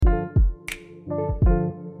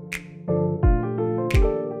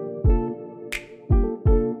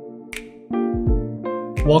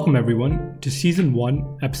Welcome, everyone, to Season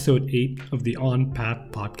 1, Episode 8 of the On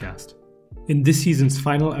Path podcast. In this season's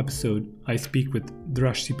final episode, I speak with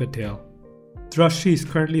Drashti Patel. Drashti is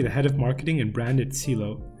currently the head of marketing and brand at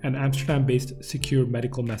Celo, an Amsterdam-based secure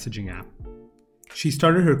medical messaging app. She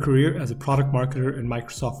started her career as a product marketer at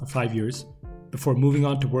Microsoft for 5 years, before moving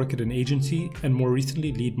on to work at an agency and more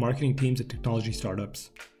recently lead marketing teams at technology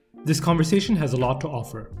startups. This conversation has a lot to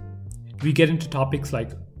offer. We get into topics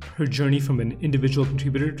like her journey from an individual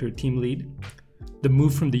contributor to a team lead, the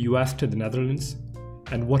move from the US to the Netherlands,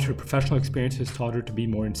 and what her professional experience has taught her to be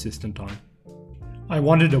more insistent on. I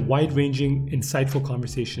wanted a wide-ranging, insightful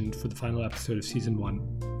conversation for the final episode of Season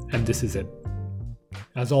 1, and this is it.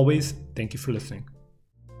 As always, thank you for listening.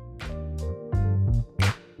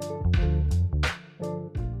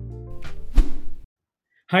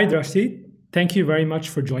 Hi, Drashti. Thank you very much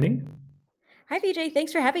for joining. Hi, Vijay.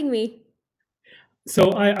 Thanks for having me.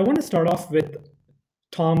 So I want to start off with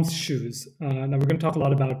Tom's Shoes. Now we're going to talk a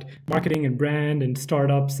lot about marketing and brand and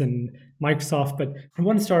startups and Microsoft, but I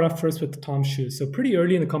want to start off first with Tom's Shoes. So pretty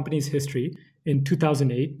early in the company's history, in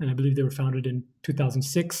 2008, and I believe they were founded in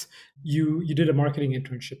 2006, you did a marketing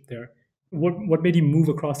internship there. What made you move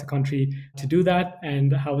across the country to do that,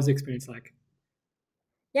 and how was the experience like?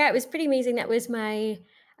 Yeah, it was pretty amazing. That was my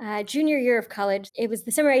junior year of college. It was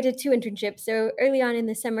the summer I did 2 internships. So early on in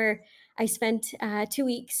the summer, I spent 2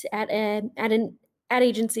 weeks at an ad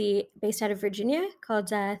agency based out of Virginia called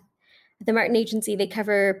the Martin Agency. They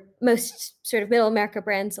cover most sort of middle America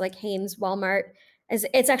brands like Hanes, Walmart. As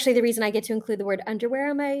it's actually the reason I get to include the word underwear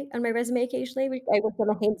on my resume occasionally. I worked on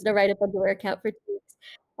a Hanes No Write Up underwear account for 2 weeks,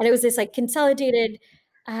 and it was this like consolidated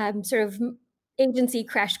sort of agency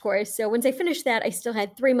crash course. So once I finished that, I still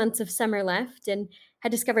had 3 months of summer left, and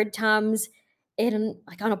had discovered Tom's in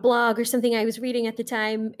like on a blog or something I was reading at the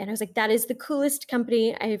time, and I was like, that is the coolest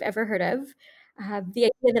company I've ever heard of. The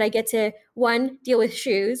idea that I get to one deal with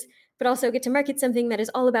shoes, but also get to market something that is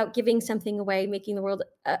all about giving something away, making the world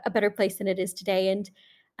a better place than it is today. And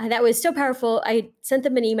that was so powerful. I sent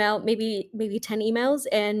them an email, maybe 10 emails,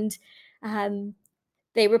 and um,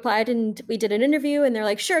 they replied, and we did an interview, and they're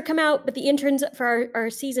like, sure, come out, but the interns for our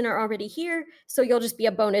season are already here, so you'll just be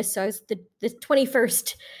a bonus. So I was the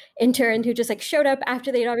 21st intern who just like showed up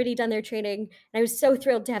after they'd already done their training, and I was so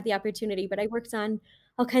thrilled to have the opportunity. But I worked on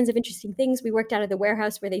all kinds of interesting things. We worked out of the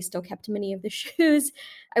warehouse where they still kept many of the shoes.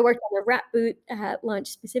 I worked on the Rat Boot launch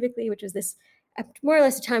specifically, which was this more or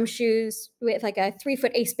less Tom shoes with like a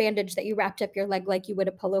 3-foot ace bandage that you wrapped up your leg like you would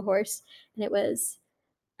a polo horse, and it was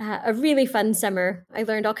a really fun summer. I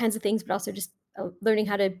learned all kinds of things, but also just learning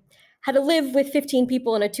how to live with 15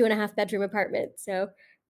 people in a 2.5 bedroom apartment. So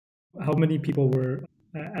How many people were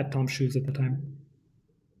at Tom's Shoes at the time?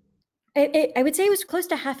 I would say it was close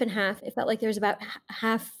to half and half. It felt like there was about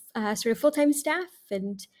half sort of full-time staff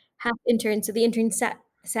and half interns. So the interns sat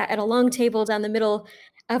at a long table down the middle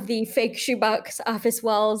of the fake shoebox office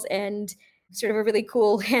walls, and sort of a really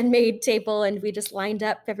cool handmade table, and we just lined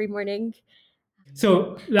up every morning.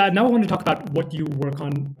 So now I want to talk about what you work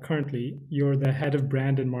on currently. You're the head of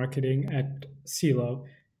brand and marketing at Celo.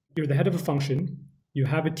 You're the head of a function. You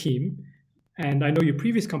have a team. And I know your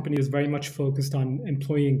previous company is very much focused on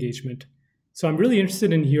employee engagement. So I'm really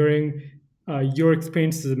interested in hearing your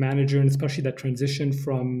experience as a manager, and especially that transition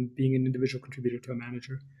from being an individual contributor to a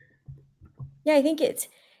manager. Yeah, I think it's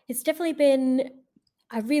definitely been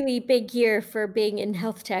a really big year for being in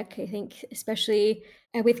health tech. I think especially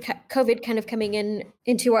with COVID kind of coming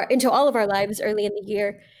into all of our lives early in the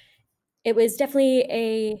year, it was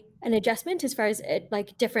definitely an adjustment as far as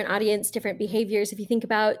like different audience, different behaviors. If you think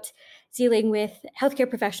about dealing with healthcare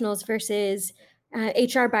professionals versus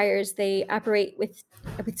HR buyers, they operate with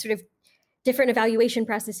sort of different evaluation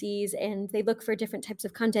processes, and they look for different types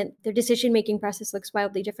of content. Their decision-making process looks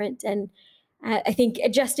wildly different. And I think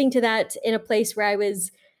adjusting to that in a place where I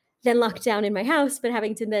was then locked down in my house, but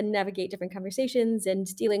having to then navigate different conversations and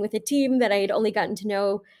dealing with a team that I had only gotten to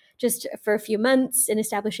know just for a few months, and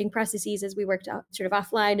establishing processes as we worked out sort of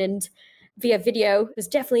offline and via video was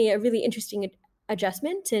definitely a really interesting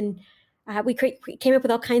adjustment. And we came up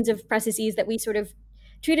with all kinds of processes that we sort of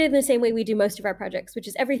treated in the same way we do most of our projects, which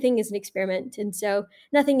is everything is an experiment. And so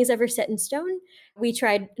nothing is ever set in stone. We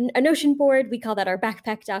tried a Notion board. We call that our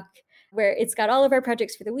backpack doc, where it's got all of our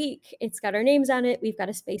projects for the week. It's got our names on it. We've got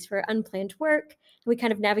a space for unplanned work. We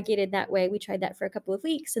kind of navigated that way. We tried that for a couple of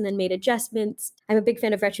weeks and then made adjustments. I'm a big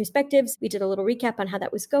fan of retrospectives. We did a little recap on how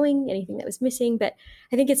that was going, anything that was missing. But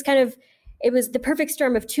I think it was the perfect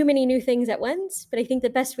storm of too many new things at once. But I think the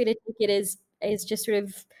best way to take it is just sort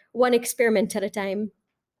of one experiment at a time.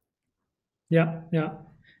 Yeah, yeah.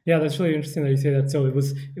 Yeah, that's really interesting that you say that. So it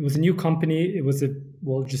was a new company. It was a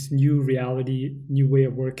just new reality, new way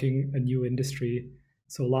of working, a new industry.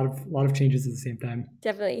 So a lot of changes at the same time.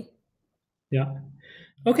 Definitely. Yeah.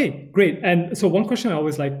 Okay, great. And so one question I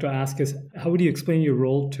always like to ask is, how would you explain your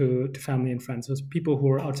role to family and friends, those people who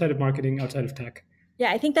are outside of marketing, outside of tech?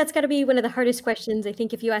 Yeah, I think that's got to be one of the hardest questions. I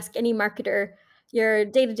think if you ask any marketer, your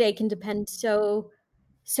day to day can depend so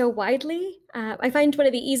widely. I find one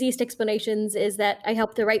of the easiest explanations is that I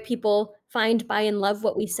help the right people find, buy, and love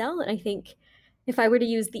what we sell. And I think if I were to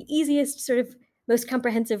use the easiest, sort of most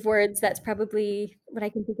comprehensive words, that's probably what I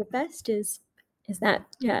can think of best. Is that,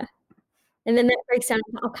 yeah. And then that breaks down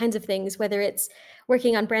to all kinds of things, whether it's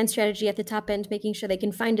working on brand strategy at the top end, making sure they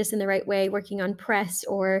can find us in the right way, working on press,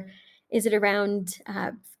 or is it around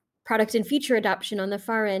product and feature adoption on the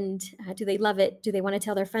far end? Do they love it? Do they want to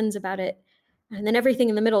tell their friends about it? And then everything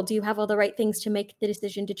in the middle, do you have all the right things to make the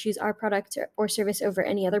decision to choose our product or service over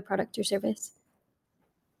any other product or service?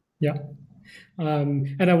 Yeah.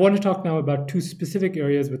 And I want to talk now about two specific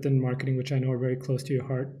areas within marketing, which I know are very close to your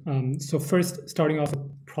heart. So first, starting off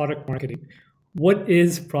with product marketing. What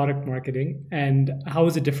is product marketing, and how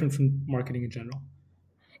is it different from marketing in general?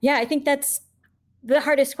 Yeah, I think that's the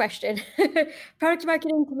hardest question. Product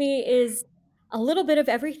marketing to me is a little bit of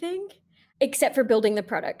everything except for building the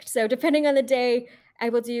product. So depending on the day, I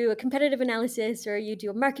will do a competitive analysis or you do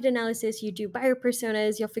a market analysis, you do buyer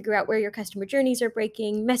personas, you'll figure out where your customer journeys are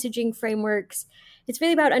breaking, messaging frameworks. It's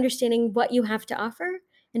really about understanding what you have to offer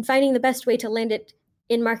and finding the best way to land it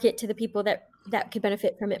in market to the people that could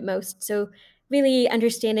benefit from it most. So really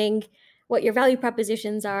understanding what your value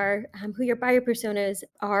propositions are, who your buyer personas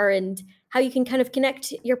are, and how you can kind of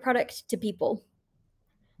connect your product to people.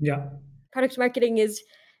 Yeah. Product marketing is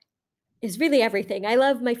really everything. I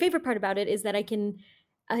love my favorite part about it is that I can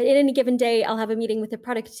in any given day I'll have a meeting with a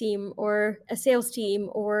product team or a sales team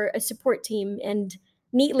or a support team and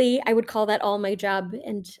neatly I would call that all my job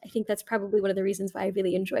and I think that's probably one of the reasons why I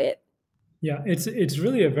really enjoy it. Yeah, it's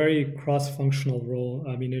really a very cross-functional role.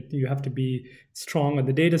 I mean, you have to be strong on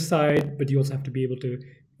the data side, but you also have to be able to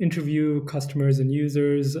interview customers and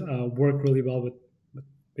users, work really well with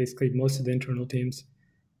basically most of the internal teams.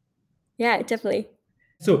 Yeah, definitely.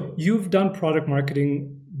 So you've done product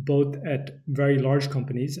marketing both at very large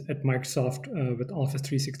companies, at Microsoft with Office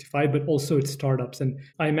 365, but also at startups. And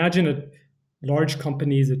I imagine at large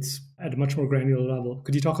companies, it's at a much more granular level.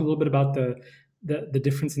 Could you talk a little bit about the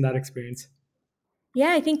difference in that experience?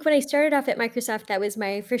 Yeah, I think when I started off at Microsoft, that was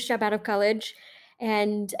my first job out of college.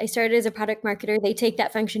 And I started as a product marketer. They take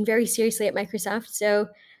that function very seriously at Microsoft. So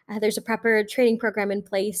there's a proper training program in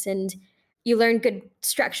place, and you learn good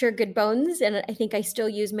structure, good bones. And I think I still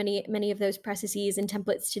use many of those processes and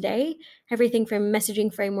templates today. Everything from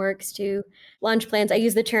messaging frameworks to launch plans. I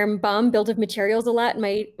use the term BOM, build of materials, a lot.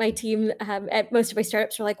 And my team at most of my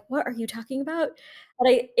startups are like, "What are you talking about?"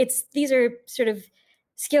 But it's these are sort of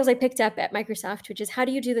skills I picked up at Microsoft, which is how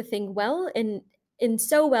do you do the thing well and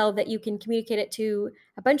so well that you can communicate it to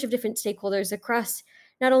a bunch of different stakeholders across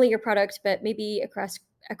not only your product but maybe across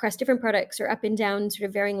different products or up and down sort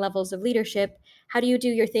of varying levels of leadership. How do you do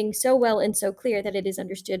your thing so well and so clear that it is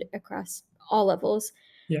understood across all levels?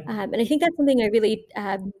 Yeah. And I think that's something I really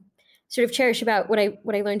sort of cherish about what I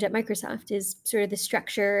learned at Microsoft is sort of the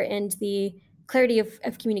structure and the clarity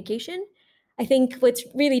of communication. I think what's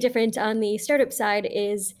really different on the startup side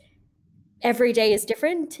is every day is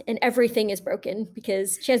different and everything is broken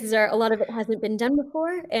because chances are a lot of it hasn't been done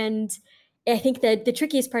before. And I think that the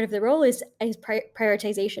trickiest part of the role is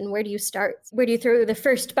prioritization. Where do you start? Where do you throw the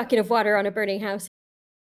first bucket of water on a burning house?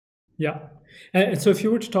 Yeah. And so if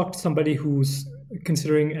you were to talk to somebody who's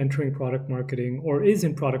considering entering product marketing or is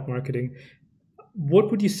in product marketing,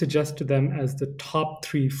 what would you suggest to them as the top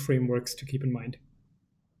three frameworks to keep in mind?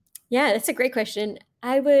 Yeah, that's a great question.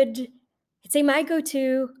 I'd say my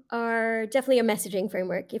go-to are definitely a messaging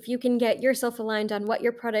framework. If you can get yourself aligned on what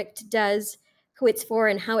your product does, who it's for,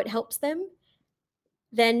 and how it helps them,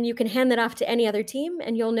 then you can hand that off to any other team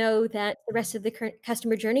and you'll know that the rest of the current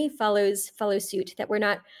customer journey follows suit, that we're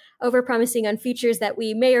not overpromising on features that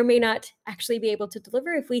we may or may not actually be able to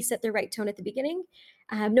deliver if we set the right tone at the beginning.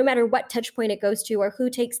 No matter what touch point it goes to or who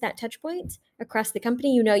takes that touch point across the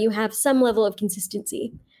company, you know you have some level of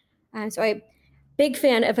consistency. So I'm a big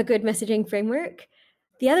fan of a good messaging framework.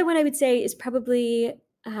 The other one I would say is probably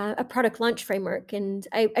a product launch framework. And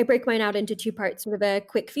I break mine out into two parts, sort of a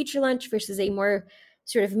quick feature launch versus a more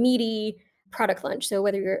sort of meaty product launch. So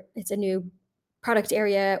whether it's a new product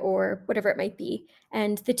area or whatever it might be.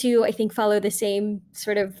 And the two, I think, follow the same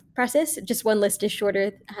sort of process. Just one list is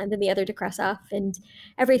shorter than the other to cross off. And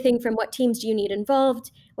everything from what teams do you need involved,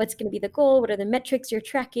 what's going to be the goal, what are the metrics you're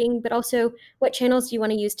tracking, but also what channels do you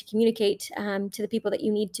want to use to communicate to the people that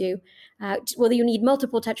you need to. Will you need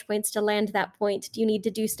multiple touch points to land that point? Do you need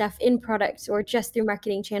to do stuff in product or just through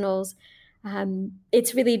marketing channels?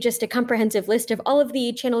 It's really just a comprehensive list of all of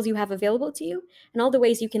the channels you have available to you and all the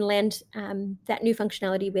ways you can land that new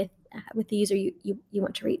functionality with the user you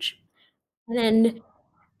want to reach. And then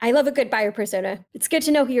I love a good buyer persona. It's good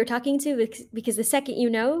to know who you're talking to because the second you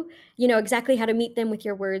know exactly how to meet them with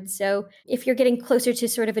your words. So if you're getting closer to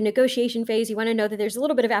sort of a negotiation phase, you want to know that there's a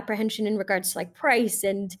little bit of apprehension in regards to like price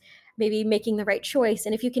and maybe making the right choice.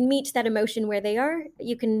 And if you can meet that emotion where they are,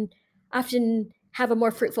 you can often have a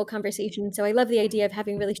more fruitful conversation. So I love the idea of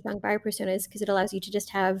having really strong buyer personas because it allows you to just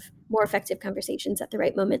have more effective conversations at the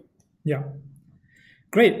right moment. Yeah.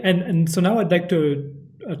 Great. And so now I'd like to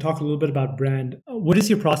talk a little bit about brand. What is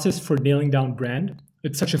your process for nailing down brand?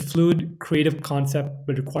 It's such a fluid, creative concept,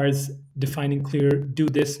 but requires defining clear, do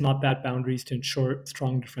this, not that boundaries to ensure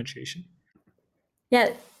strong differentiation. Yeah,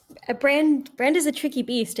 a brand is a tricky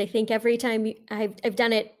beast. I think every time I've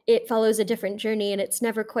done it, it follows a different journey and it's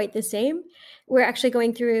never quite the same. We're actually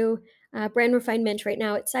going through brand refinement right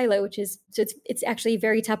now at Silo, which is, so it's actually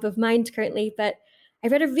very top of mind currently. But I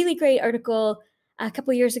read a really great article a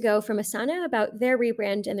couple of years ago from Asana about their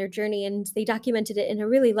rebrand and their journey, and they documented it in a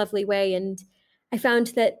really lovely way. And I found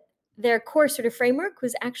that their core sort of framework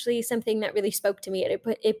was actually something that really spoke to me.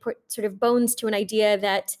 It put sort of bones to an idea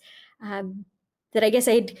that that I guess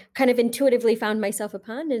I'd kind of intuitively found myself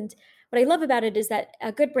upon. And what I love about it is that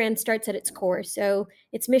a good brand starts at its core. So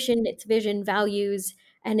its mission, its vision, values,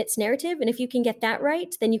 and its narrative. And if you can get that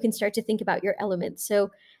right, then you can start to think about your elements.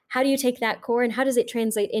 So how do you take that core and how does it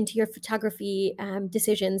translate into your photography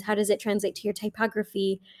decisions? How does it translate to your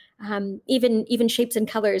typography, even shapes and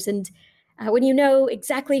colors? And when you know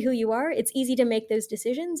exactly who you are, it's easy to make those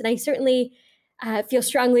decisions. And I certainly feel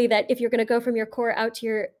strongly that if you're going to go from your core out to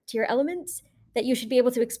your elements, that you should be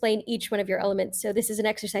able to explain each one of your elements. So this is an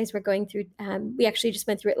exercise we're going through. We actually just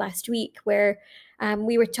went through it last week where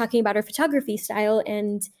we were talking about our photography style,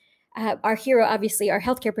 and our hero obviously are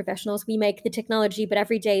healthcare professionals. We make the technology, but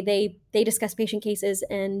every day they discuss patient cases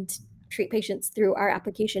and treat patients through our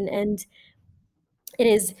application. And it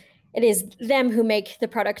is them who make the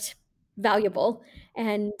product valuable.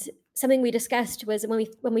 And something we discussed was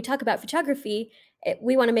when we talk about photography,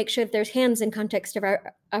 we want to make sure that there's hands in context of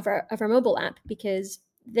our mobile app because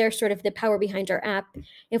they're sort of the power behind our app.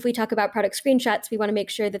 If we talk about product screenshots, we want to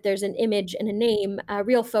make sure that there's an image and a name, a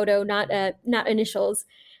real photo, not initials.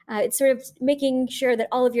 It's sort of making sure that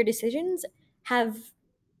all of your decisions have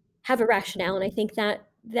a rationale, and I think that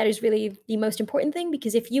is really the most important thing,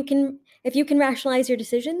 because if you can rationalize your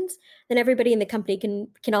decisions, then everybody in the company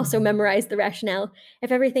can also memorize the rationale.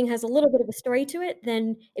 If everything has a little bit of a story to it,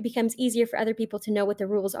 then it becomes easier for other people to know what the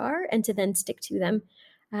rules are and to then stick to them.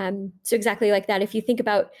 So exactly like that, if you think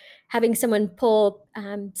about having someone pull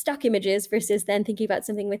stock images versus then thinking about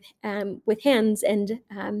something with hands and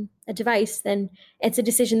a device, then it's a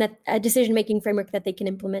decision-making framework that they can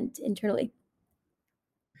implement internally.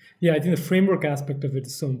 Yeah, I think the framework aspect of it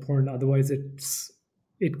is so important. Otherwise,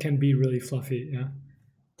 it can be really fluffy. Yeah,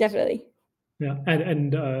 definitely. Yeah,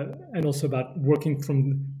 and also about working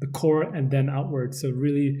from the core and then outward. So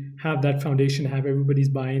really have that foundation, have everybody's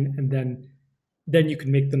buy-in, and then you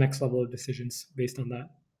can make the next level of decisions based on that.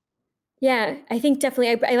 Yeah, I think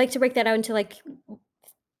definitely. I like to break that out into like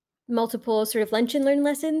multiple sort of lunch and learn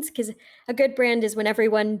lessons, because a good brand is when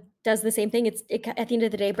everyone does the same thing. At the end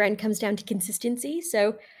of the day, brand comes down to consistency.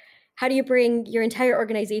 So how do you bring your entire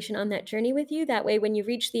organization on that journey with you? That way, when you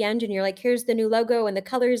reach the end and you're like, here's the new logo and the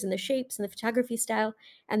colors and the shapes and the photography style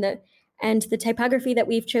and the typography that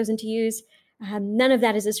we've chosen to use, none of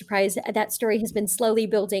that is a surprise. That story has been slowly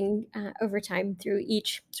building over time through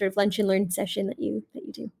each sort of lunch and learn session that you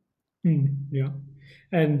do. Yeah.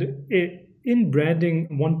 And in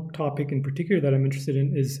branding, one topic in particular that I'm interested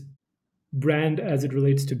in is brand as it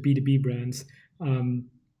relates to B2B brands.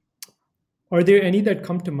 Are there any that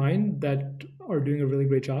come to mind that are doing a really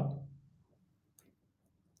great job?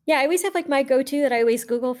 Yeah, I always have like my go-to that I always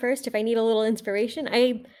Google first if I need a little inspiration.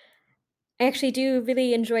 I actually do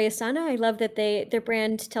really enjoy Asana. I love that their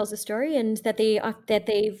brand tells a story, and that they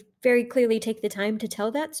very clearly take the time to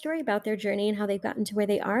tell that story about their journey and how they've gotten to where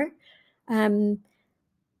they are.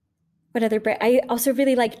 What other brand? I also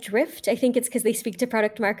really like Drift. I think it's because they speak to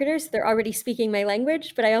product marketers. They're already speaking my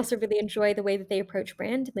language, but I also really enjoy the way that they approach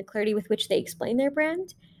brand and the clarity with which they explain their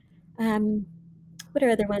brand. What are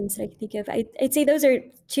other ones that I can think of? I'd say those are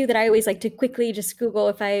two that I always like to quickly just Google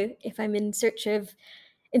if I'm in search of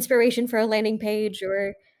inspiration for a landing page,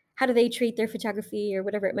 or how do they treat their photography, or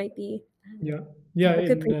whatever it might be. Yeah, yeah. A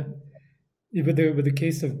good place. With the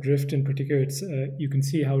case of Drift in particular, it's you can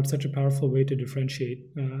see how it's such a powerful way to differentiate,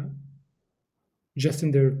 just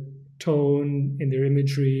in their tone, in their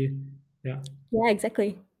imagery. Yeah, Yeah,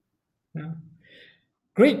 exactly. yeah.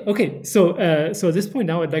 Great. Okay, so at this point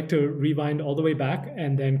now, I'd like to rewind all the way back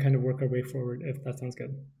and then kind of work our way forward, if that sounds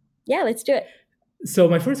good. Yeah, let's do it. So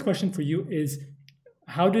my first question for you is,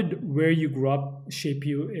 how did where you grew up shape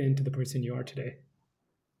you into the person you are today?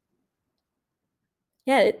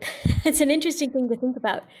 Yeah, it's an interesting thing to think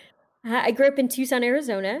about. I grew up in Tucson,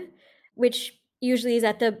 Arizona, which usually is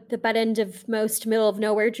at the butt end of most middle of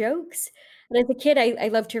nowhere jokes. But as a kid, I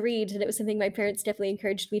loved to read, and it was something my parents definitely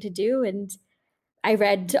encouraged me to do. And I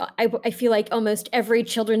read, I feel like almost every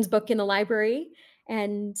children's book in the library.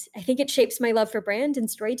 And I think it shapes my love for brand and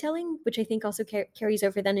storytelling, which I think also carries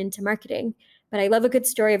over then into marketing. But I love a good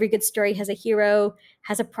story. Every good story has a hero,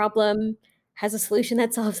 has a problem, has a solution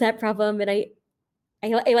that solves that problem. And I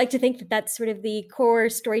like to think that that's sort of the core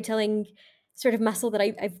storytelling sort of muscle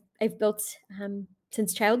that I've built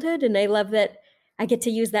since childhood, and I love that I get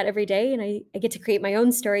to use that every day, and I get to create my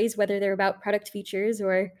own stories, whether they're about product features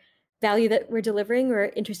or value that we're delivering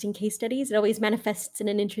or interesting case studies. It always manifests in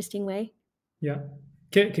an interesting way. Yeah.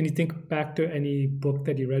 Can you think back to any book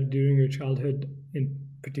that you read during your childhood in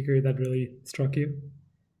particular that really struck you?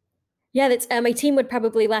 Yeah, that's my team would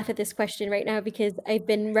probably laugh at this question right now because I've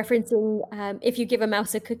been referencing "If You Give a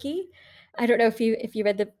Mouse a Cookie." I don't know if you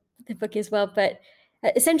read the book as well, but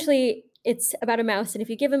essentially it's about a mouse, and if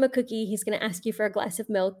you give him a cookie, he's going to ask you for a glass of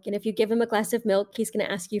milk, and if you give him a glass of milk, he's going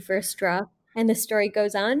to ask you for a straw, and the story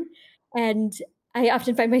goes on. And I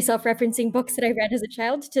often find myself referencing books that I read as a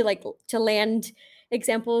child to land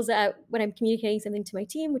examples when I'm communicating something to my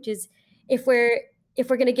team, which is if we're if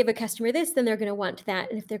we're going to give a customer this, then they're going to want that.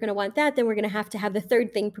 And if they're going to want that, then we're going to have the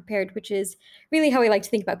third thing prepared, which is really how I like to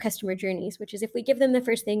think about customer journeys, which is if we give them the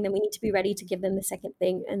first thing, then we need to be ready to give them the second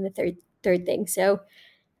thing and the third thing. So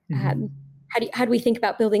um, Hmm. how do we think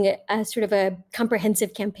about building a sort of a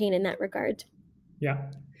comprehensive campaign in that regard?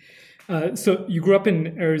 Yeah. So you grew up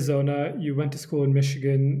in Arizona, you went to school in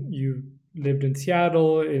Michigan, you lived in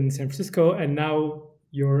Seattle, in San Francisco, and now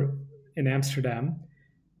you're in Amsterdam.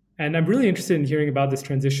 And I'm really interested in hearing about this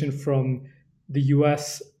transition from the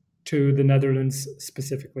US to the Netherlands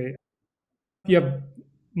specifically. You have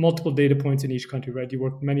multiple data points in each country, right? You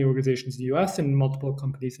work with many organizations in the US and multiple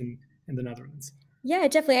companies in the Netherlands. Yeah,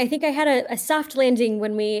 definitely. I think I had a soft landing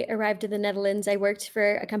when we arrived in the Netherlands. I worked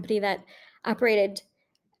for a company that operated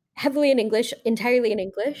heavily in English, entirely in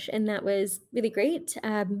English, and that was really great.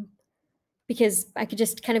 Because I could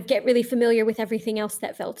just kind of get really familiar with everything else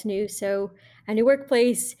that felt new. So a new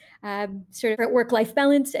workplace, sort of work-life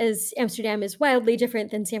balance, as Amsterdam is wildly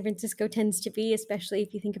different than San Francisco tends to be, especially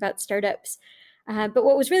if you think about startups. But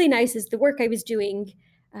what was really nice is the work I was doing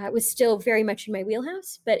was still very much in my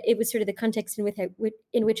wheelhouse, but it was sort of the context in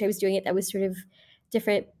which I was doing it that was sort of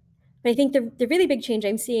different. But I think the really big change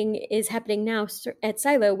I'm seeing is happening now at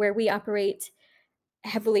Silo, where we operate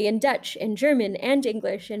heavily in Dutch and German and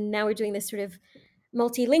English. And now we're doing this sort of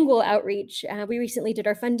multilingual outreach. We recently did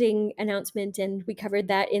our funding announcement, and we covered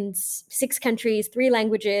that in 6 countries, 3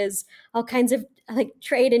 languages, all kinds of like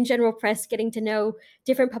trade and general press, getting to know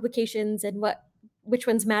different publications and which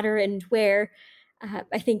ones matter and where.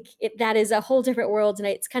 I think that is a whole different world, and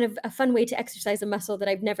it's kind of a fun way to exercise a muscle that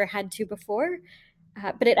I've never had to before.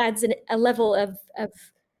 But it adds a level of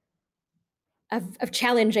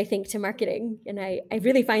challenge, I think, to marketing. And I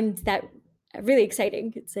really find that really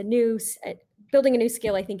exciting. It's building a new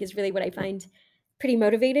skill, I think, is really what I find pretty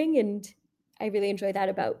motivating. And I really enjoy that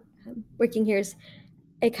about working here is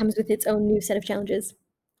it comes with its own new set of challenges.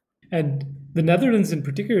 And the Netherlands, in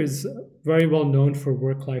particular, is very well known for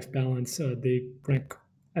work-life balance. They rank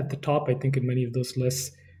at the top, I think, in many of those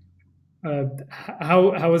lists.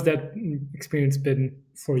 How has that experience been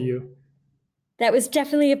for you? That was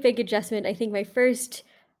definitely a big adjustment. I think my first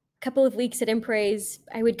couple of weeks at Empraise,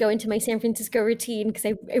 I would go into my San Francisco routine because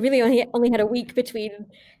I really only had a week between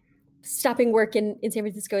stopping work in San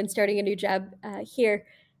Francisco and starting a new job here.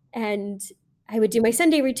 And I would do my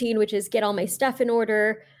Sunday routine, which is get all my stuff in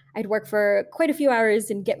order. I'd work for quite a few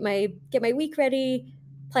hours and get my week ready,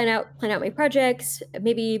 plan out my projects,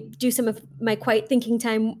 maybe do some of my quiet thinking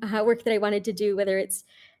time work that I wanted to do, whether it's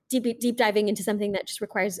deep diving into something that just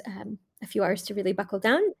requires a few hours to really buckle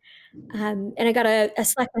down. And I got a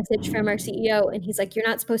Slack message from our CEO, and he's like, "You're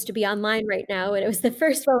not supposed to be online right now." And it was the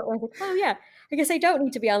first moment where I was like, "Oh yeah, I guess I don't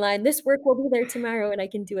need to be online. This work will be there tomorrow, and I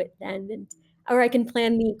can do it then, and or I can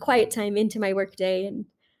plan the quiet time into my workday." And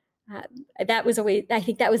uh, that was a way. I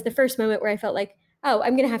think that was the first moment where I felt like, "Oh,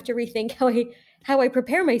 I'm gonna have to rethink how I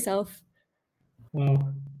prepare myself."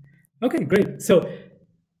 Wow. Okay, great. So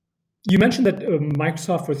you mentioned that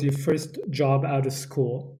Microsoft was your first job out of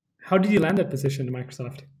school. How did you land that position in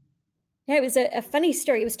Microsoft? Yeah, it was a funny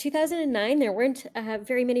story. It was 2009. There weren't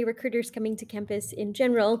very many recruiters coming to campus in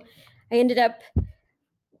general. I ended up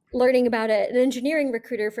learning about an engineering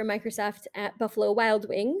recruiter from Microsoft at Buffalo Wild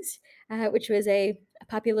Wings, which was a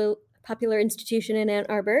popular institution in Ann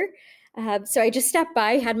Arbor. So I just stopped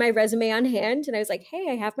by, had my resume on hand, and I was like, "Hey,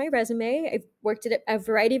 I have my resume. I've worked at a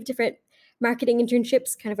variety of different marketing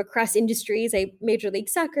internships, kind of across industries. I Major League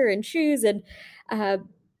Soccer and shoes, and uh,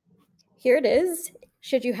 here it is.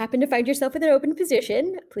 Should you happen to find yourself in an open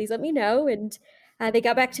position, please let me know." And they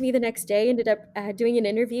got back to me the next day, ended up doing an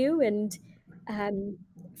interview, and um,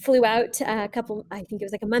 flew out a couple, I think it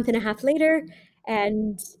was like a month and a half later,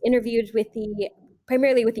 and interviewed with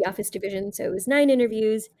primarily with the office division. So it was 9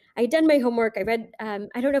 interviews. I had done my homework. I read, I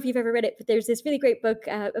don't know if you've ever read it, but there's this really great book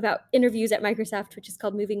about interviews at Microsoft, which is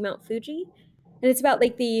called Moving Mount Fuji. And it's about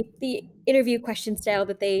like the interview question style um,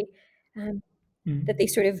 that they Mm.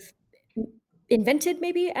 sort of invented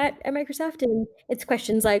maybe at Microsoft. And it's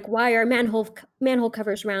questions like, why are manhole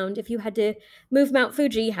covers round? If you had to move Mount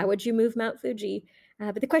Fuji, how would you move Mount Fuji?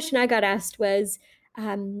 But the question I got asked was,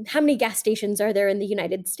 how many gas stations are there in the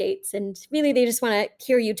United States? And really, they just want to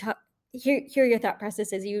hear your thought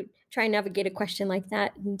process as you try and navigate a question like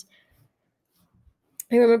that. And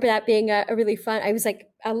I remember that being a really fun. I was like,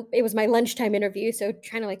 it was my lunchtime interview, so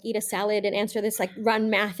trying to like eat a salad and answer this like run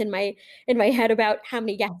math in my head about how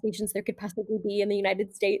many gas stations there could possibly be in the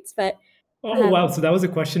United States. But Oh, wow. um, So that was a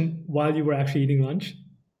question while you were actually eating lunch?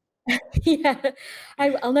 yeah,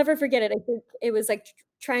 I'll never forget it. I think it was like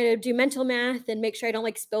trying to do mental math and make sure I don't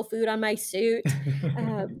like spill food on my suit.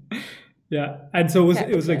 Um, Yeah. And so yeah,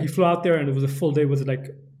 it was like you flew out there and it was a full day. Was it like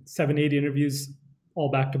 7, 8 interviews all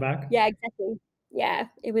back to back? yeah, exactly. Yeah,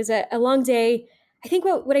 it was a long day. I think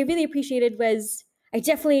what I really appreciated was I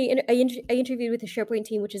interviewed with the SharePoint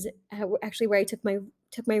team, which is actually where I took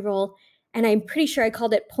my role, and I'm pretty sure I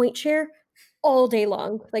called it point share all day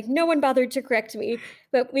long. Like no one bothered to correct me,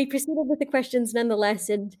 but we proceeded with the questions nonetheless.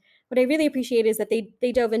 And what I really appreciate is that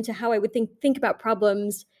they dove into how I would think about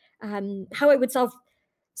problems, how I would solve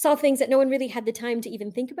things that no one really had the time to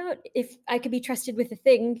even think about if I could be trusted with a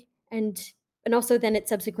thing, and also then its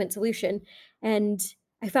subsequent solution. And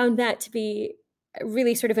I found that to be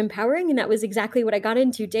really sort of empowering, and that was exactly what I got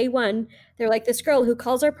into day one. They're like, this girl who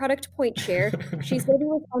calls our product point share, she's going to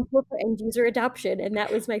be responsible for end user adoption. And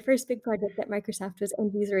that was my first big project at Microsoft, was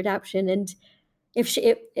end user adoption. And I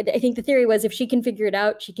think the theory was if she can figure it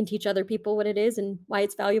out, she can teach other people what it is and why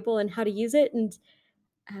it's valuable and how to use it. And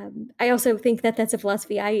I also think that that's a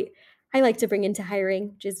philosophy I like to bring into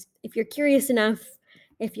hiring, which is if you're curious enough,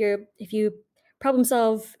 if you problem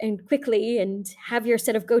solve and quickly and have your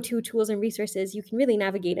set of go-to tools and resources, you can really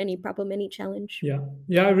navigate any problem, any challenge. Yeah.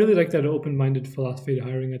 Yeah. I really like that open minded philosophy to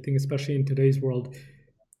hiring. I think, especially in today's world,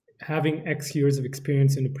 having X years of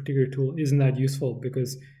experience in a particular tool isn't that useful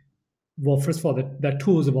because, well, first of all, that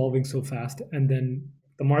tool is evolving so fast. And then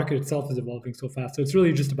the market itself is evolving so fast. So it's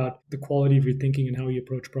really just about the quality of your thinking and how you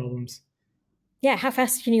approach problems. Yeah, how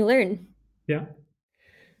fast can you learn? Yeah.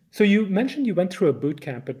 So you mentioned you went through a boot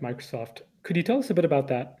camp at Microsoft. Could you tell us a bit about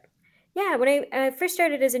that? Yeah, when I first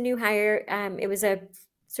started as a new hire, it was a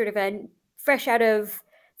sort of a fresh out of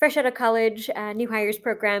fresh out of college new hires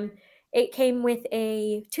program. It came with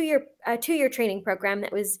a 2-year training program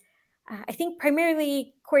that was, I think,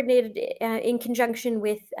 primarily coordinated in conjunction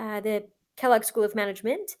with the Kellogg School of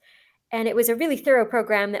Management, and it was a really thorough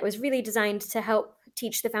program that was really designed to help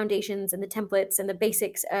teach the foundations and the templates and the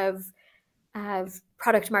basics of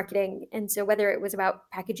product marketing. And so, whether it was about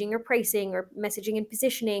packaging or pricing or messaging and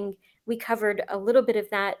positioning, we covered a little bit of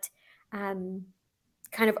that um,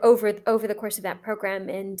 kind of over the course of that program.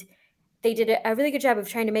 And they did a really good job of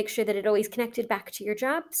trying to make sure that it always connected back to your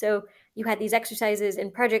job. So you had these exercises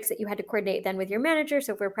and projects that you had to coordinate then with your manager.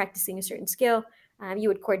 So if we're practicing a certain skill, you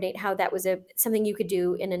would coordinate how that was something you could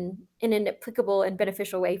do in an applicable and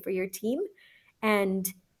beneficial way for your team. And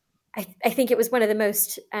I think it was one of the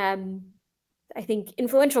most I think,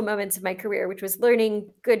 influential moments of my career, which was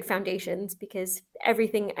learning good foundations, because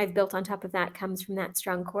everything I've built on top of that comes from that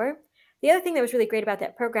strong core. The other thing that was really great about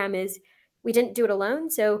that program is we didn't do it alone.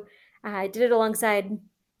 So I did it alongside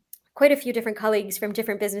quite a few different colleagues from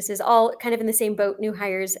different businesses, all kind of in the same boat, new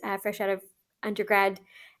hires, fresh out of undergrad,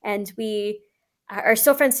 and we are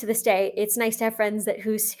still friends to this day. It's nice to have friends that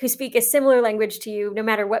who speak a similar language to you, no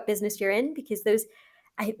matter what business you're in, because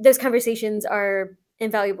those conversations are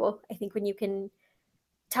invaluable. I think when you can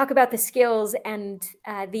talk about the skills and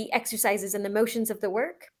the exercises and the motions of the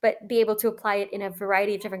work, but be able to apply it in a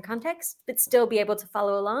variety of different contexts, but still be able to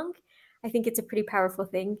follow along, I think it's a pretty powerful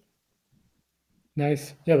thing.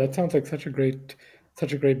 Nice. Yeah, that sounds like such a great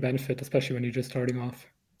benefit, especially when you're just starting off.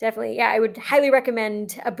 Definitely. Yeah, I would highly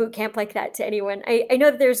recommend a boot camp like that to anyone. I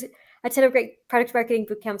know that there's a ton of great product marketing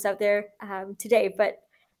boot camps out there today, but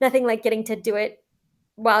nothing like getting to do it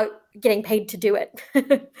while getting paid to do it.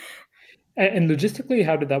 And logistically,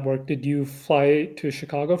 how did that work? Did you fly to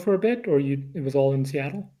Chicago for a bit, or it was all in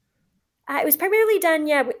Seattle? It was primarily done,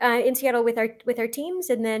 yeah, in Seattle with our teams,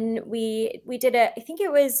 and then we did I think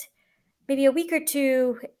it was maybe a week or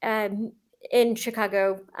two in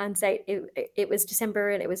Chicago on site. It was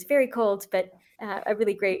December and it was very cold, but a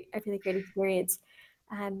really great experience.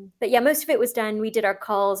 But yeah, most of it was done. We did our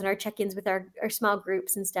calls and our check-ins with our small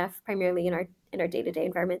groups and stuff, primarily in our day-to-day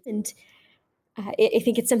environment. And I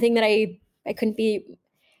think it's something that I couldn't be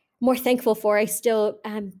more thankful for. I still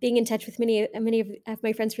being in touch with many of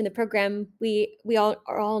my friends from the program. We all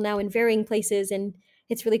are all now in varying places, and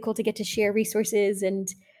it's really cool to get to share resources and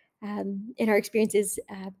in our experiences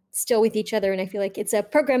still with each other. And I feel like it's a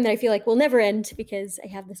program that I feel like will never end because I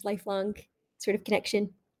have this lifelong sort of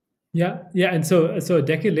connection. Yeah, yeah. And so a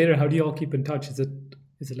decade later, how do you all keep in touch? Is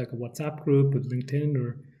it like a WhatsApp group with LinkedIn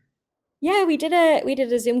or? Yeah, we did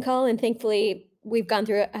a Zoom call, and thankfully we've gone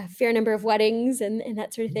through a fair number of weddings and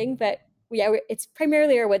that sort of thing. But yeah, it's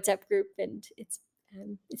primarily our WhatsApp group, and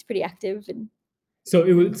it's pretty active. And So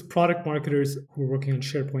it's product marketers who are working on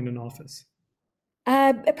SharePoint and Office.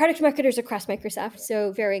 product marketers across Microsoft,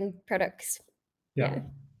 so varying products. Yeah, Yeah,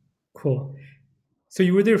 cool. So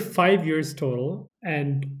you were there 5 years total,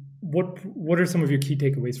 and what are some of your key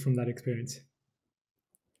takeaways from that experience?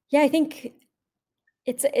 yeah. I think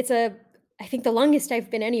it's a I think the longest I've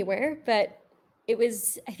been anywhere, but it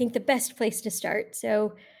was I think the best place to start.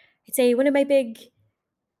 So I'd say one of my big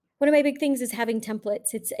things is having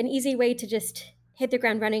templates. It's an easy way to just hit the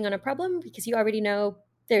ground running on a problem because you already know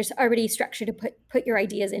there's already structure to put your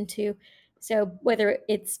ideas into. So whether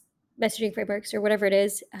it's messaging frameworks or whatever it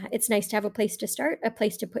is, it's nice to have a place to start, a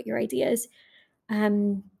place to put your ideas.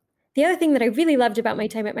 Um, the other thing that I really loved about my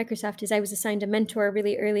time at Microsoft is I was assigned a mentor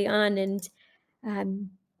really early on, and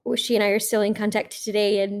um, she and I are still in contact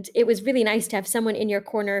today. And it was really nice to have someone in your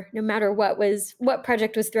corner, no matter what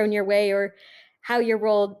project was thrown your way or how your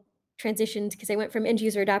role transitioned. Because I went from end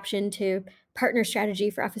user adoption to partner strategy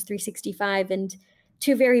for Office 365, and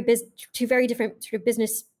two very different sort of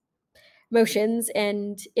business motions.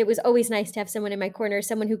 And it was always nice to have someone in my corner,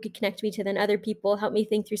 someone who could connect me to then other people, help me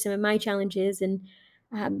think through some of my challenges,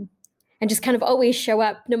 um, and just kind of always show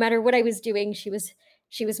up no matter what I was doing. She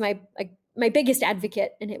was my biggest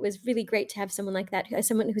advocate, and it was really great to have someone like that, as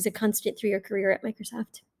someone who's a constant through your career at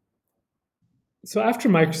Microsoft. So after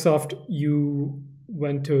Microsoft, you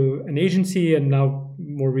went to an agency, and now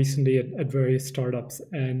more recently at various startups.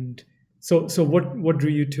 And so what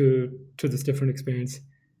drew you to this different experience?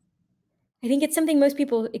 I think it's something most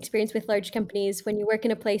people experience with large companies. When you work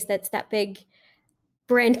in a place that's that big,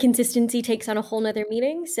 brand consistency takes on a whole nother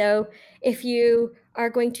meaning. So if you are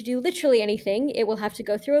going to do literally anything, it will have to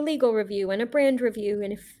go through a legal review and a brand review.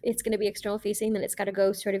 And if it's going to be external facing, then it's got to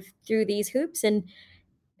go sort of through these hoops. And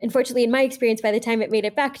unfortunately, in my experience, by the time it made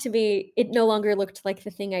it back to me, it no longer looked like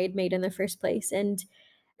the thing I had made in the first place. And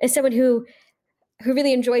as someone who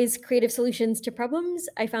really enjoys creative solutions to problems,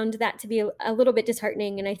 I found that to be a little bit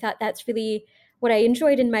disheartening. And I thought that's really what I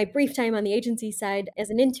enjoyed in my brief time on the agency side as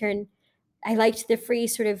an intern. I liked the free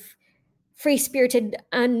spirited,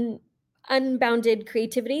 unbounded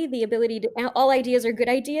creativity, the ability to, all ideas are good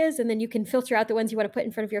ideas, and then you can filter out the ones you want to put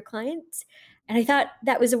in front of your clients. And I thought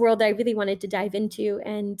that was a world that I really wanted to dive into.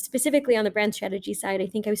 And specifically on the brand strategy side, I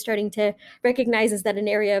think I was starting to recognize as that an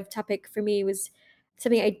area of topic for me was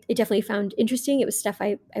something I definitely found interesting. It was stuff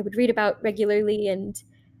I would read about regularly. And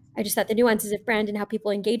I just thought the nuances of brand and how people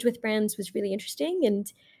engage with brands was really interesting.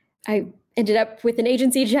 And I ended up with an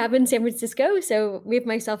agency job in San Francisco. So moved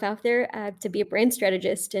myself out there to be a brand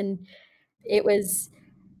strategist. And it was,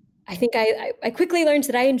 I think I quickly learned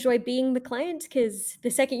that I enjoy being the client, because the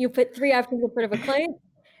second you put three options in front of a client,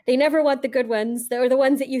 they never want the good ones, or the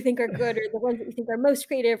ones that you think are good, or the ones that you think are most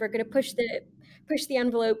creative, are going to push the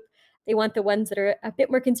envelope. They want the ones that are a bit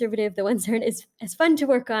more conservative, the ones that aren't as fun to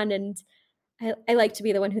work on. And I like to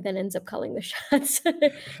be the one who then ends up calling the shots. I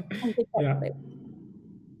think Yeah. that's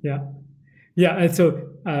Yeah. Yeah. And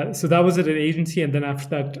so that was at an agency, and then after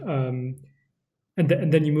that, and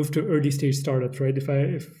then you moved to early stage startups, right?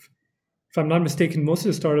 If I'm not mistaken, most of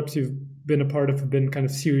the startups you've been a part of have been kind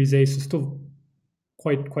of Series A, so still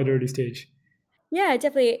quite early stage. Yeah,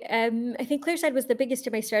 definitely. I think Clearside was the biggest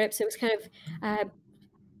of my startups. So it was kind of uh,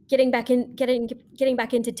 getting back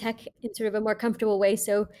into tech in sort of a more comfortable way.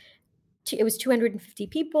 So it was 250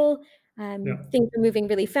 people. Yeah. Things were moving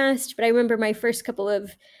really fast, but I remember my first couple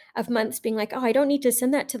of months being like, "Oh, I don't need to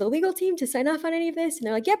send that to the legal team to sign off on any of this." And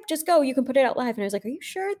they're like, "Yep, just go. You can put it out live." And I was like, "Are you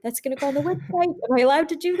sure that's going to go on the website? Am I allowed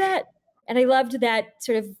to do that?" And I loved that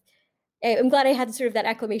sort of. I'm glad I had sort of that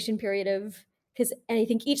acclimation period of because, and I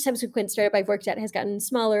think each subsequent startup I've worked at has gotten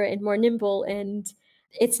smaller and more nimble, and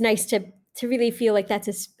it's nice to really feel like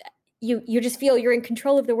you just feel you're in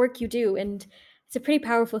control of the work you do, and it's a pretty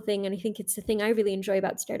powerful thing. And I think it's the thing I really enjoy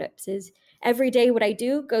about startups is every day what I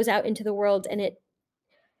do goes out into the world, and it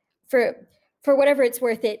for for whatever it's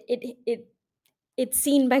worth, it's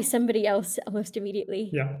seen by somebody else almost immediately.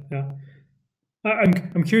 Yeah. Yeah.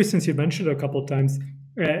 I'm curious, since you mentioned it a couple of times,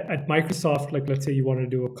 at Microsoft, like let's say you want to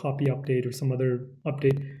do a copy update or some other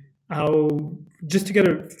update, how just to get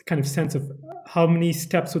a kind of sense of how many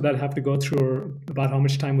steps would that have to go through, or about how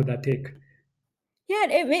much time would that take?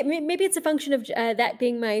 Yeah, maybe it's a function of that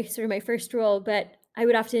being my sort of my first role, but I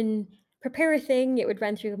would often prepare a thing. It would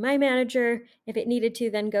run through my manager if it needed to,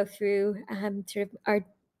 then go through sort of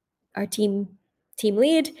our team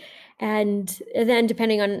lead, and then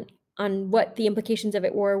depending on what the implications of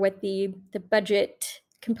it were, what the budget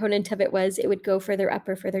component of it was, it would go further up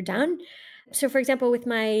or further down. So, for example, with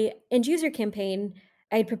my end user campaign,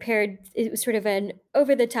 I prepared, it was sort of an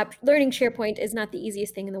over the top. Learning SharePoint is not the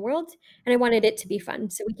easiest thing in the world, and I wanted it to be fun.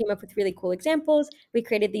 So, we came up with really cool examples. We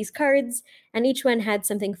created these cards, and each one had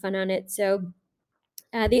something fun on it. So,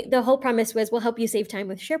 the whole premise was we'll help you save time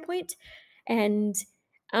with SharePoint. And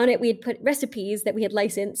on it, we had put recipes that we had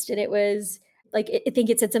licensed, and it was like, I think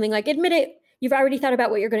it said something like, admit it, you've already thought about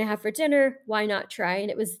what you're going to have for dinner. Why not try? And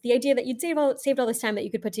it was the idea that you'd saved all this time that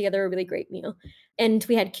you could put together a really great meal. And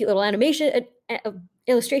we had cute little animation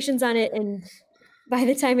illustrations on it. And by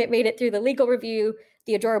the time it made it through the legal review,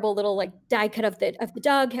 the adorable little like die cut of the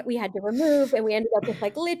dog we had to remove, and we ended up with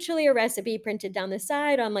like literally a recipe printed down the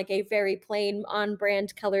side on like a very plain on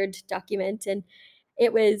brand colored document. And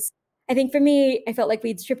it was, I think for me, I felt like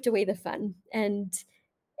we'd stripped away the fun, and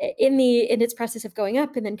in its process of going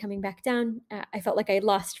up and then coming back down, I felt like I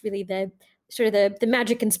lost really the sort of the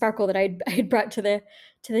magic and sparkle that I had brought to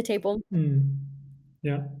the table. Mm.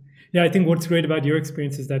 Yeah. Yeah. I think what's great about your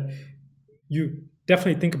experience is that you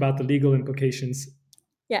definitely think about the legal implications,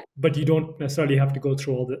 Yeah. but you don't necessarily have to go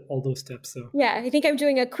through all those steps. So Yeah, I think I'm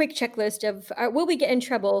doing a quick checklist of, will we get in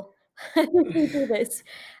trouble if we do this?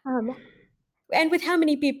 Um, and with how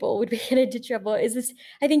many people would we get into trouble? Is this,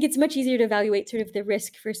 I think it's much easier to evaluate sort of the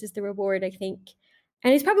risk versus the reward, I think.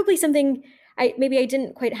 And it's probably something maybe I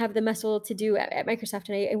didn't quite have the muscle to do at Microsoft.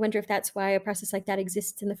 And I wonder if that's why a process like that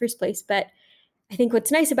exists in the first place. But I think what's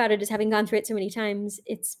nice about it is having gone through it so many times,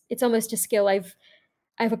 it's almost a skill I've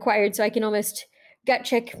acquired. So I can almost gut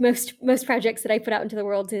check most projects that I put out into the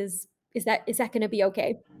world is that going to be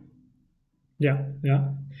okay? yeah. Yeah.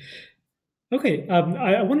 Okay,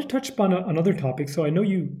 I want to touch upon another topic. So I know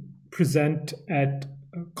you present at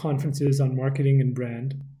conferences on marketing and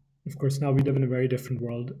brand. Of course, now we live in a very different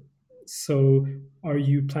world. So are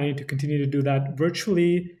you planning to continue to do that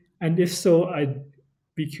virtually? And if so, I'd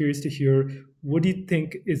be curious to hear, what do you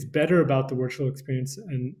think is better about the virtual experience,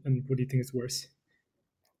 and what do you think is worse?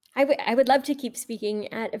 I would love to keep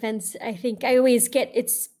speaking at events. I think I always get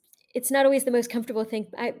it's not always the most comfortable thing,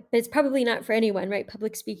 but it's probably not for anyone, right?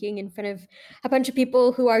 Public speaking in front of a bunch of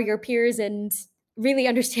people who are your peers and really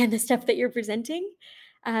understand the stuff that you're presenting.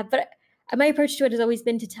 But my approach to it has always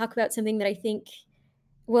been to talk about something that I think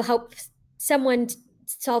will help someone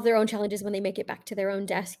solve their own challenges when they make it back to their own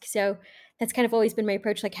desk. So that's kind of always been my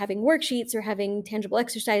approach, like having worksheets or having tangible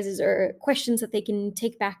exercises or questions that they can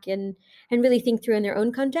take back and really think through in their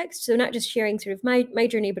own context. So not just sharing sort of my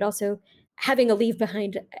journey, but also having a leave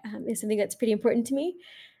behind is something that's pretty important to me.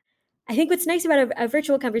 I think what's nice about a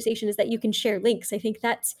virtual conversation is that you can share links. I think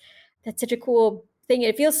that's such a cool thing.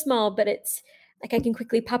 It feels small, but it's like I can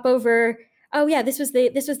quickly pop over. Oh yeah, this was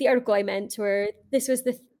the article I meant, or this was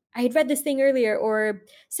I had read this thing earlier, or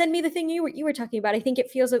send me the thing you were talking about. I think it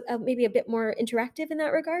feels maybe a bit more interactive in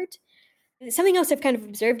that regard. Something else I've kind of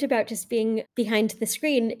observed about just being behind the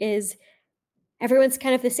screen is everyone's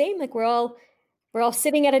kind of the same. Like we're all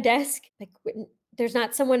sitting at a desk. Like there's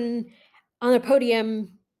not someone on a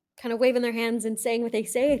podium kind of waving their hands and saying what they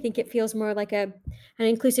say. I think it feels more like an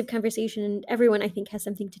inclusive conversation, and everyone I think has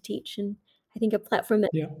something to teach. And I think a platform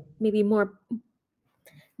that's Yeah. maybe more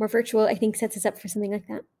virtual, I think sets us up for something like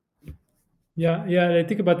that. Yeah, yeah. And I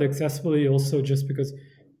think about the accessibility also just because,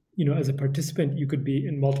 as a participant, you could be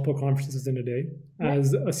in multiple conferences in a day. Yeah.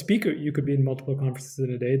 As a speaker, you could be in multiple conferences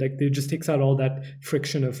in a day. Like it just takes out all that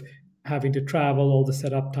friction of having to travel, all the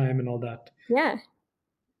setup time and all that. Yeah.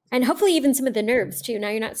 And hopefully even some of the nerves too. Now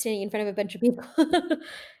you're not standing in front of a bunch of people.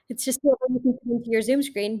 It's just what you can see into your Zoom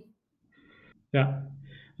screen. Yeah.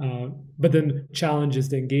 Uh, but then challenge is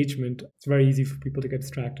the engagement. It's very easy for people to get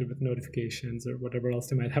distracted with notifications or whatever else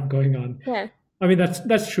they might have going on. Yeah. I mean,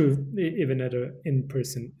 that's true even at an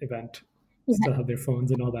in-person event. Yeah. Still have their phones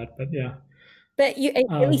and all that, but yeah. But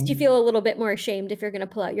at least you Um, feel a little bit more ashamed if you're going to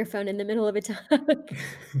pull out your phone in the middle of a talk.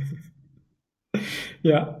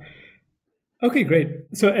 yeah. Okay, great.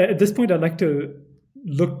 So at this point, I'd like to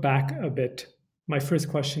look back a bit. My first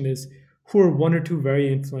question is, who are one or two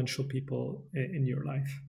very influential people in your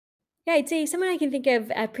life? Yeah, I'd say someone I can think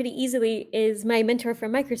of pretty easily is my mentor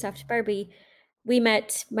from Microsoft, Barbie. We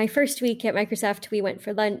met my first week at Microsoft. We went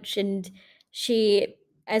for lunch, and she,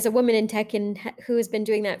 as a woman in tech and who has been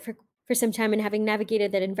doing that for some time and having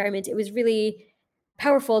navigated that environment, it was really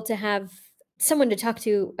powerful to have someone to talk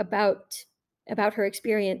to about her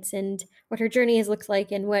experience and what her journey has looked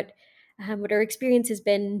like and what her experience has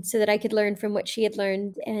been, so that I could learn from what she had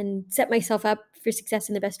learned and set myself up for success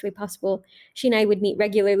in the best way possible. She and I would meet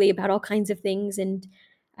regularly about all kinds of things, and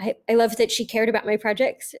I love that she cared about my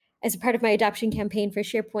projects. As a part of my adoption campaign for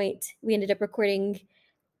SharePoint, we ended up recording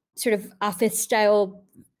sort of office style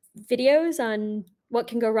videos on what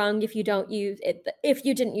can go wrong if you don't use it. If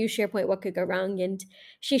you didn't use SharePoint, what could go wrong? And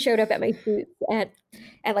she showed up at my booth at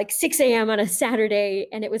like 6 a.m. on a Saturday,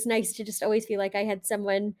 and it was nice to just always feel like I had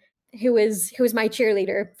someone who was my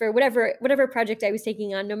cheerleader for whatever project I was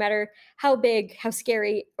taking on, no matter how big, how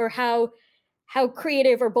scary, or how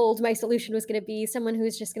creative or bold my solution was going to be. Someone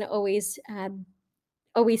who's just going to always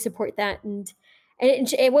support that. And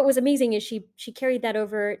what was amazing is she carried that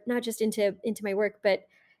over not just into my work, but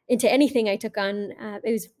into anything I took on. I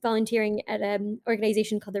was volunteering at an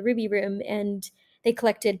organization called the Ruby Room, and they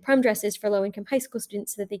collected prom dresses for low income high school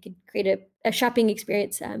students so that they could create a shopping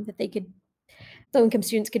experience, that low income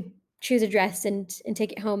students could choose a dress and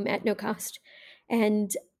take it home at no cost.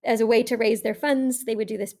 And as a way to raise their funds, they would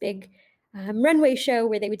do this big runway show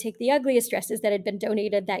where they would take the ugliest dresses that had been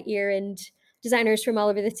donated that year, and designers from all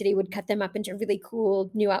over the city would cut them up into really cool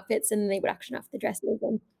new outfits, and then they would auction off the dresses.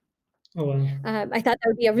 And Oh, wow. I thought that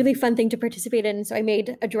would be a really fun thing to participate in. So I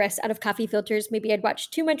made a dress out of coffee filters. Maybe I'd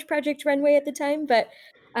watched too much Project Runway at the time, but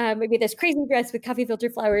maybe this crazy dress with coffee filter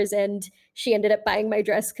flowers, and she ended up buying my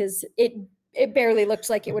dress because it barely looked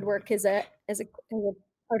like it would work as a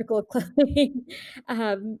article of clothing.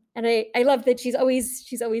 And I love that she's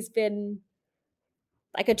always been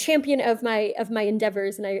like a champion of my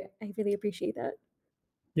endeavors, and I really appreciate that.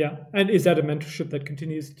 Yeah. And is that a mentorship that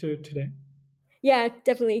continues to today? Yeah,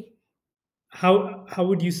 definitely. How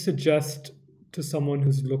would you suggest to someone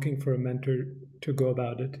who's looking for a mentor to go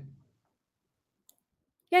about it?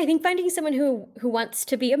 Yeah, I think finding someone who wants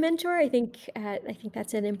to be a mentor, I think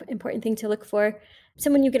that's an important thing to look for.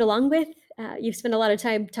 Someone you get along with. You spend a lot of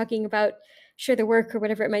time talking about sure the work or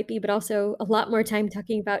whatever it might be, but also a lot more time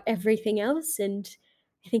talking about everything else. And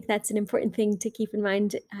I think that's an important thing to keep in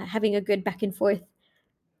mind. Having a good back and forth.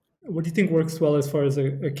 What do you think works well as far as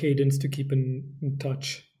a cadence to keep in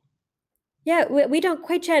touch? Yeah, we don't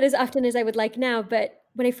quite chat as often as I would like now, but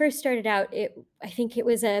when I first started out, I think it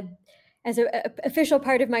was a official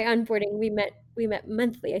part of my onboarding. We met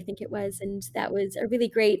monthly, I think it was, and that was a really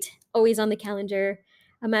great, always on the calendar,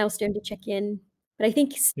 a milestone to check in. But I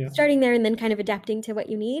think Yeah. starting there and then kind of adapting to what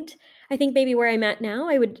you need. I think maybe where I'm at now,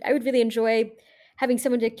 I would really enjoy having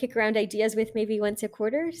someone to kick around ideas with maybe once a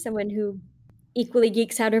quarter, someone who equally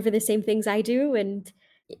geeks out over the same things I do, and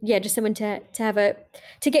yeah, just someone to have a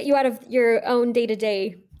to get you out of your own day to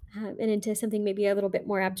day and into something maybe a little bit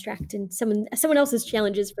more abstract and someone else's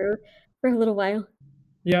challenges for a little while.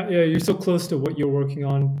 Yeah, yeah, you're so close to what you're working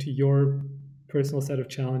on, to your personal set of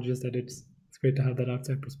challenges that it's great to have that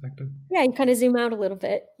outside perspective. Yeah, and kind of zoom out a little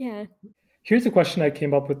bit. Yeah. Here's a question I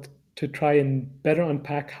came up with to try and better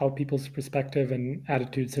unpack how people's perspective and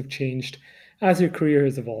attitudes have changed as your career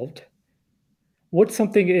has evolved. What's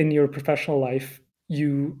something in your professional life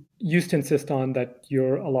you used to insist on that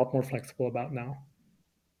you're a lot more flexible about now?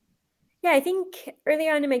 Yeah, I think early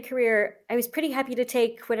on in my career, I was pretty happy to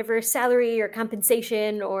take whatever salary or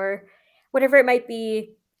compensation or whatever it might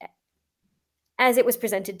be as it was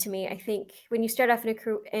presented to me. I think when you start off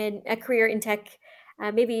in a career in tech,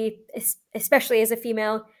 maybe especially as a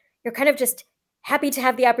female, you're kind of just happy to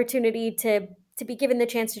have the opportunity to be given the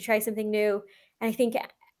chance to try something new. And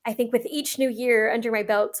I think with each new year under my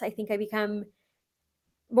belt, I think I become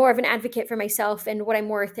more of an advocate for myself and what I'm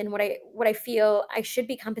worth and what I feel I should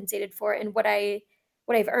be compensated for and what I've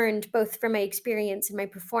earned both from my experience and my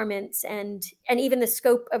performance and even the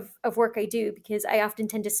scope of work I do, because I often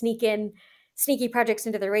tend to sneak in sneaky projects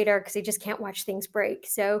into the radar because I just can't watch things break.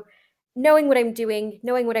 So knowing what I'm doing,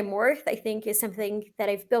 knowing what I'm worth, I think is something that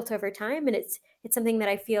I've built over time, and it's something that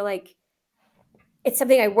I feel like it's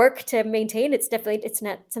something I work to maintain. It's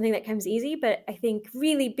not something that comes easy, but I think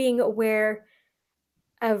really being aware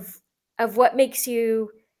of what makes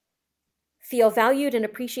you feel valued and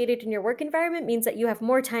appreciated in your work environment means that you have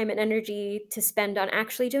more time and energy to spend on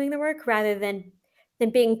actually doing the work rather than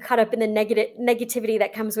being caught up in the negativity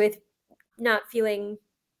that comes with not feeling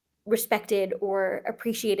respected or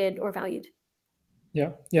appreciated or valued.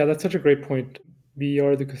 Yeah, yeah, that's such a great point. We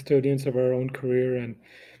are the custodians of our own career, and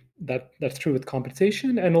that's true with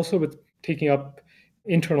compensation and also with taking up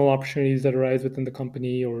internal opportunities that arise within the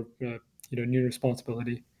company or new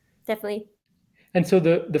responsibility. Definitely. And so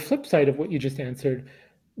the flip side of what you just answered,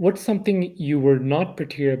 what's something you were not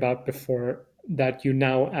particular about before that you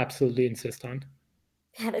now absolutely insist on?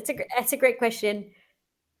 Yeah, that's a great question.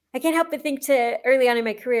 I can't help but think to early on in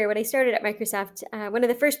my career when I started at Microsoft, one of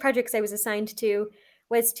the first projects I was assigned to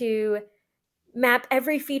was to map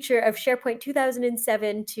every feature of SharePoint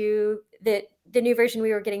 2007 to the new version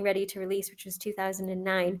we were getting ready to release, which was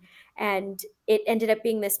 2009. And it ended up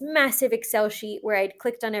being this massive Excel sheet where I'd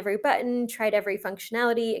clicked on every button, tried every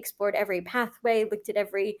functionality, explored every pathway, looked at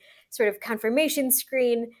every sort of confirmation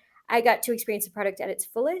screen. I got to experience the product at its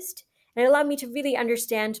fullest. And it allowed me to really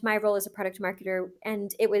understand my role as a product marketer.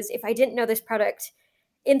 And it was, if I didn't know this product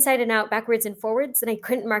inside and out, backwards and forwards, then I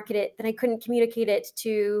couldn't market it, then I couldn't communicate it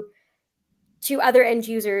to other end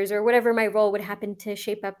users or whatever my role would happen to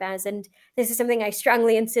shape up as. And this is something I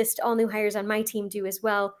strongly insist all new hires on my team do as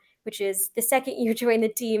well, which is the second you join the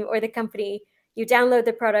team or the company, you download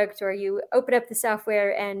the product or you open up the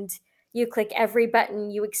software and you click every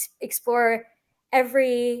button, you explore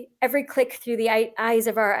every click through the eyes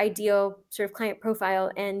of our ideal sort of client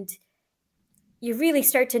profile, and you really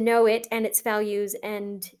start to know it and its values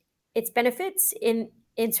and its benefits in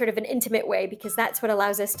sort of an intimate way, because that's what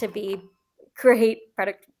allows us to be great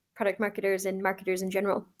product marketers and marketers in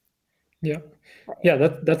general. Yeah, yeah,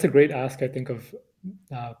 that's a great ask. I think of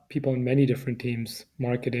people in many different teams,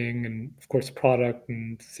 marketing and of course product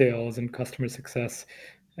and sales and customer success.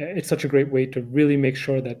 It's such a great way to really make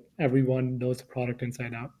sure that everyone knows the product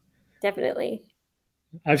inside out. Definitely.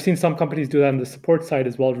 I've seen some companies do that on the support side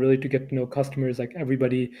as well, really to get to know customers. Like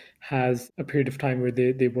everybody has a period of time where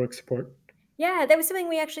they work support. Yeah, that was something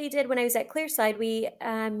we actually did when I was at Clearside. We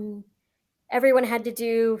everyone had to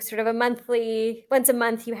do sort of once a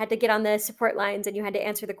month, you had to get on the support lines and you had to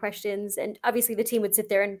answer the questions. And obviously the team would sit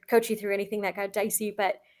there and coach you through anything that got dicey,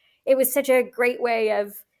 but it was such a great way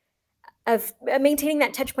of maintaining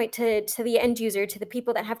that touch point to the end user, to the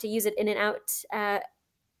people that have to use it in and out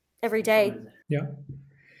every day. Yeah.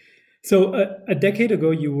 So a decade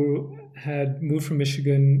ago, had moved from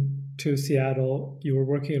Michigan to Seattle. You were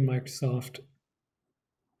working at Microsoft.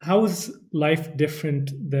 How is life different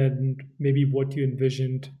than maybe what you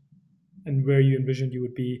envisioned and where you envisioned you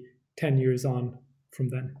would be 10 years on from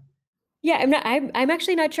then? Yeah, I'm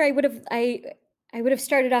actually not sure I would have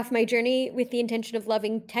started off my journey with the intention of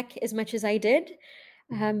loving tech as much as I did.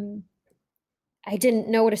 Um, I didn't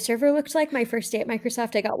know what a server looked like. My first day at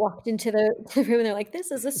Microsoft, I got walked into the room and they're like, "This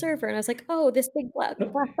is a server." And I was like, "Oh, this big black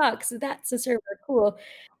box, that's a server. Cool."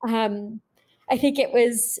 Um, I think it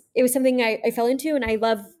was something I fell into, and I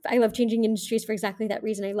love changing industries for exactly that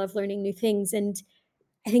reason. I love learning new things, and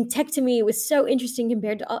I think tech to me was so interesting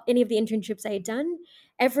compared to any of the internships I had done.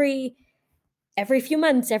 Every every few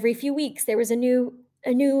months, every few weeks, there was a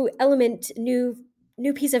new element, new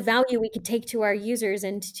piece of value we could take to our users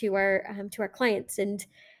and to our clients, and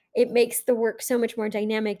it makes the work so much more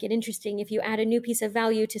dynamic and interesting. If you add a new piece of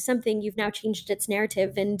value to something, you've now changed its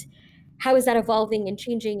narrative, and how is that evolving and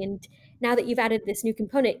changing? And now that you've added this new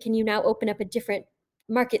component, can you now open up a different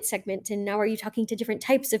market segment? And now are you talking to different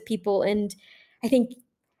types of people? And I think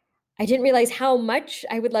I didn't realize how much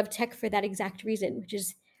I would love tech for that exact reason, which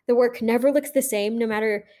is the work never looks the same, no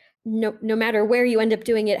matter where you end up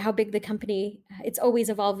doing it, how big the company. It's always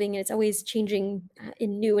evolving and it's always changing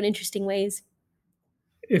in new and interesting ways.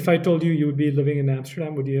 If I told you you would be living in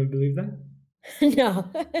Amsterdam, would you have believed that?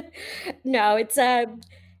 No, no,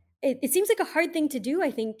 it seems like a hard thing to do.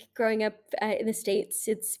 I think growing up in the States,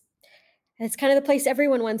 it's kind of the place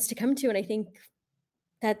everyone wants to come to, and I think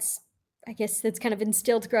that's I guess that's kind of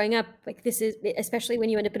instilled growing up. Like this is especially when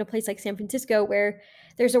you end up in a place like San Francisco where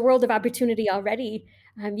there's a world of opportunity already.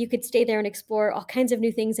 You could stay there and explore all kinds of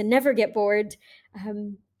new things and never get bored.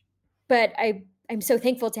 Um, but I'm so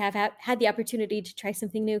thankful to have had the opportunity to try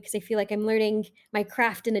something new because I feel like I'm learning my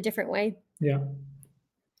craft in a different way. Yeah.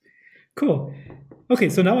 Cool. Okay,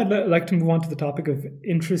 so now I'd like to move on to the topic of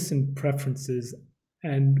interests and preferences.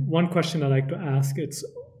 And one question I like to ask it's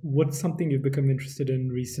what's something you've become interested in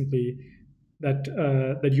recently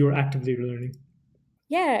that you're actively learning?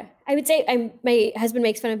 Yeah, I would say my husband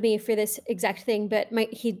makes fun of me for this exact thing, but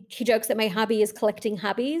he jokes that my hobby is collecting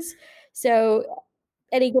hobbies. So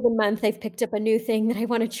any given month, I've picked up a new thing that I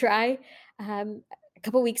want to try. A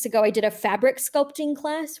couple weeks ago, I did a fabric sculpting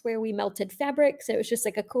class where we melted fabric. So it was just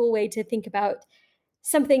like a cool way to think about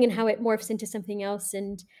something and how it morphs into something else,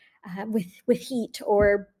 and with heat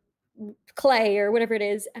or clay or whatever it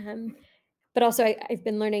is. But also, I've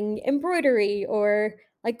been learning embroidery or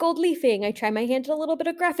like gold leafing. I try my hand at a little bit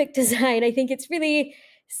of graphic design. I think it's really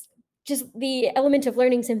just the element of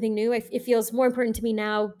learning something new. It feels more important to me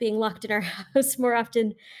now being locked in our house more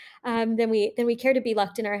often than we care to be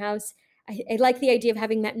locked in our house. I like the idea of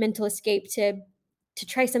having that mental escape to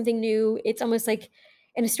try something new. It's almost like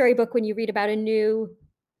in a storybook when you read about a new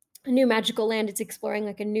magical land. It's exploring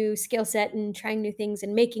like a new skill set and trying new things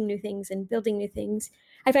and making new things and building new things.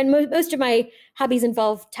 I find most of my hobbies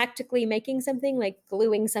involve tactically making something, like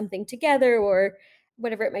gluing something together or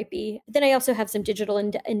whatever it might be. Then I also have some digital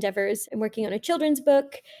endeavors. I'm working on a children's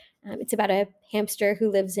book. It's about a hamster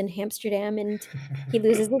who lives in Amsterdam and he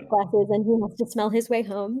loses his glasses and he has to smell his way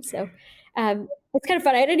home. So it's kind of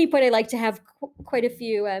fun. At any point, I like to have quite a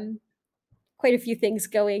few things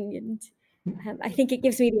going, and I think it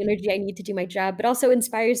gives me the energy I need to do my job, but also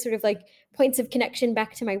inspires sort of like points of connection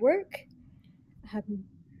back to my work. Um,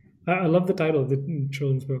 I love the title of the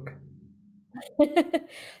children's book.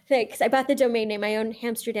 Thanks. I bought the domain name. I own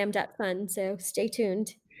Hamsterdam.fun, so stay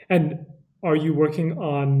tuned. And are you working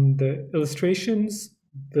on the illustrations,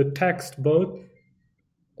 the text, both?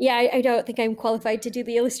 Yeah, I don't think I'm qualified to do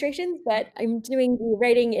the illustrations, but I'm doing the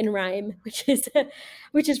writing in rhyme, which is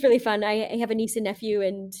really fun. I have a niece and nephew,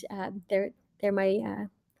 and they're my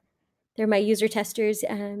they're my user testers.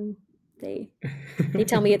 They they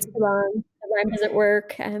tell me it's too long, the rhyme doesn't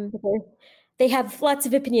work. But they have lots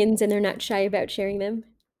of opinions, and they're not shy about sharing them.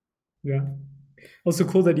 Yeah. Also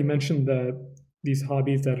cool that you mentioned these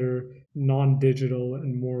hobbies that are non-digital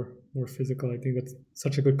and more physical. I think that's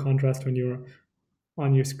such a good contrast when you're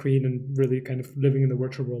on your screen and really kind of living in the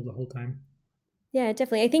virtual world the whole time. Yeah,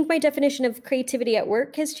 definitely. I think my definition of creativity at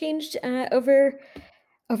work has changed over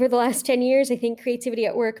the last 10 years. I think creativity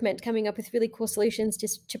at work meant coming up with really cool solutions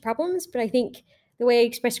to problems. But I think the way I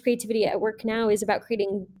express creativity at work now is about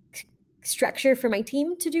creating structure for my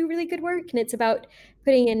team to do really good work. And it's about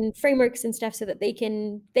putting in frameworks and stuff so that they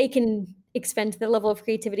can expend the level of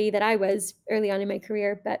creativity that I was early on in my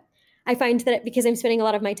career. But I find that because I'm spending a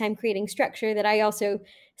lot of my time creating structure, that I also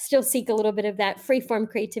still seek a little bit of that free form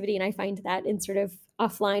creativity. And I find that in sort of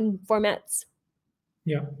offline formats.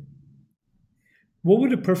 Yeah. What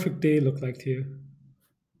would a perfect day look like to you?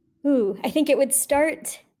 Ooh, I think it would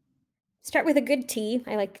start with a good tea.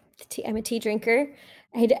 I like tea. I'm a tea drinker.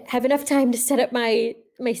 I'd have enough time to set up my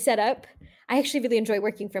setup. I actually really enjoy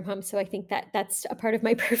working from home, so I think that that's a part of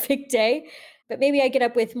my perfect day. But maybe I get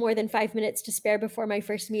up with more than 5 minutes to spare before my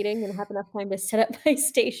first meeting and have enough time to set up my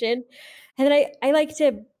station. And then I like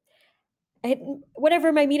to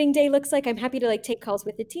whatever my meeting day looks like, I'm happy to like take calls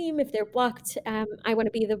with the team if they're blocked. I want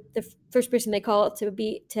to be the first person they call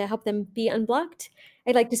to help them be unblocked.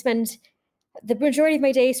 I'd like to spend the majority of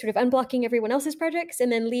my day sort of unblocking everyone else's projects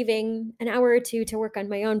and then leaving an hour or two to work on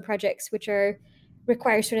my own projects, which are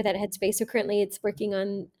require sort of that headspace. So currently, it's working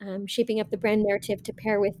on shaping up the brand narrative to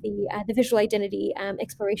pair with the visual identity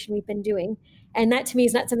exploration we've been doing. And that to me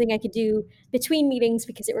is not something I could do between meetings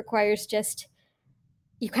because it requires just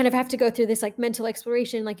you kind of have to go through this like mental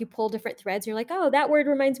exploration, like you pull different threads. You're like, oh, that word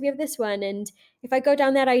reminds me of this one, and if I go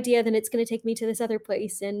down that idea, then it's going to take me to this other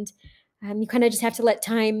place. And you kind of just have to let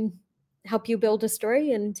time help you build a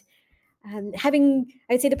story. And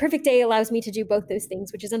I'd say the perfect day allows me to do both those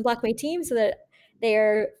things, which is unblock my team so that they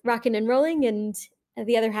are rocking and rolling, and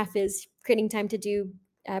the other half is creating time to do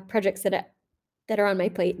projects that are on my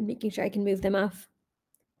plate and making sure I can move them off.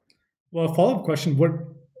 Well, a follow-up question,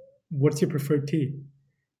 what's your preferred tea?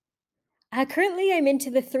 Currently, I'm into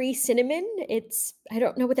the three cinnamon. I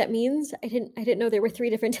don't know what that means. I didn't know there were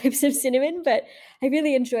three different types of cinnamon, but I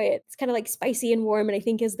really enjoy it. It's kind of like spicy and warm, and I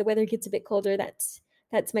think as the weather gets a bit colder, that's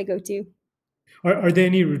my go-to. Are there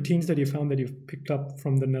any routines that you found that you've picked up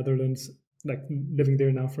from the Netherlands like living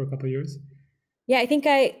there now for a couple of years? Yeah, I think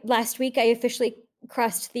last week I officially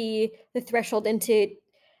crossed the threshold into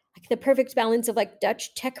like the perfect balance of like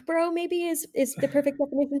Dutch tech bro, maybe is the perfect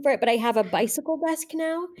definition for it. But I have a bicycle desk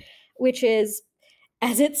now, which is,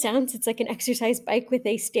 as it sounds, it's like an exercise bike with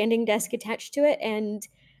a standing desk attached to it, and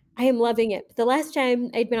I am loving it. The last time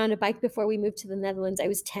I'd been on a bike before we moved to the Netherlands, I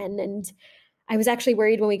was 10, and I was actually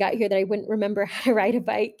worried when we got here that I wouldn't remember how to ride a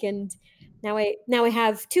bike. And now I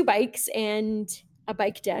have two bikes and a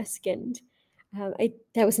bike desk, and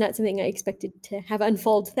that was not something I expected to have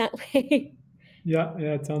unfold that way. Yeah,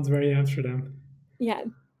 it sounds very Amsterdam. Yeah.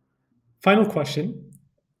 Final question.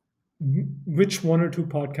 Which one or two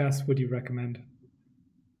podcasts would you recommend?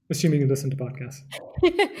 Assuming you listen to podcasts.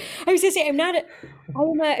 I was gonna say I'm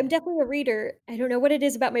definitely a reader. I don't know what it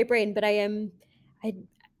is about my brain, but I'm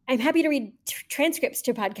happy to read transcripts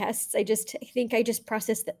to podcasts. I think I just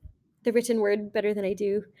process the written word better than I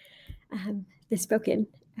do the spoken.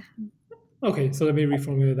 Okay, so let me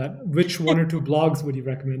reformulate that. Which one or two blogs would you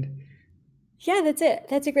recommend? Yeah, that's it.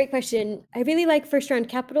 That's a great question. I really like First Round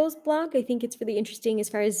Capital's blog. I think it's really interesting as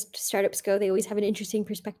far as startups go. They always have an interesting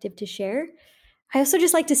perspective to share. I also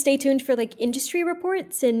just like to stay tuned for like industry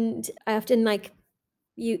reports, and I often like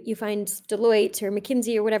you find Deloitte or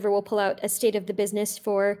McKinsey or whatever will pull out a state of the business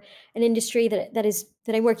for an industry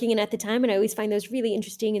that I'm working in at the time, and I always find those really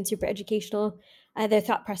interesting and super educational. Their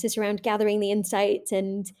thought process around gathering the insights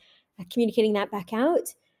and communicating that back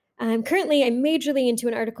out. Currently, I'm majorly into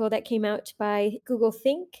an article that came out by Google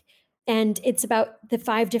Think, and it's about the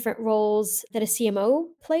 5 different roles that a CMO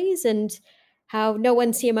plays and how no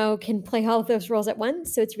one CMO can play all of those roles at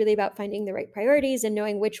once. So it's really about finding the right priorities and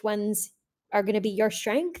knowing which ones are going to be your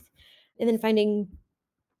strength, and then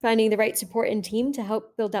finding the right support and team to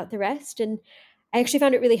help build out the rest. And I actually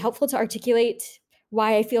found it really helpful to articulate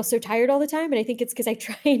why I feel so tired all the time. And I think it's because I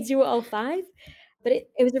try and do all 5. But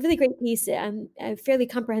it was a really great piece, a fairly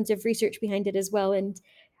comprehensive research behind it as well, and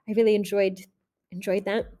I really enjoyed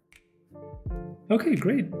that. Okay,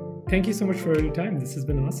 great. Thank you so much for your time. This has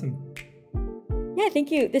been awesome. Yeah,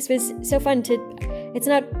 thank you. This was so fun to. It's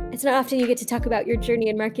not often you get to talk about your journey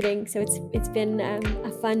in marketing, so it's been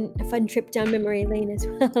a fun trip down memory lane as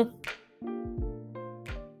well.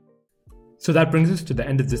 So that brings us to the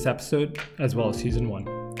end of this episode, as well as season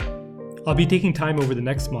 1. I'll be taking time over the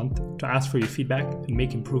next month to ask for your feedback and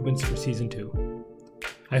make improvements for season 2.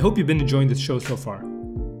 I hope you've been enjoying this show so far.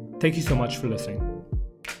 Thank you so much for listening.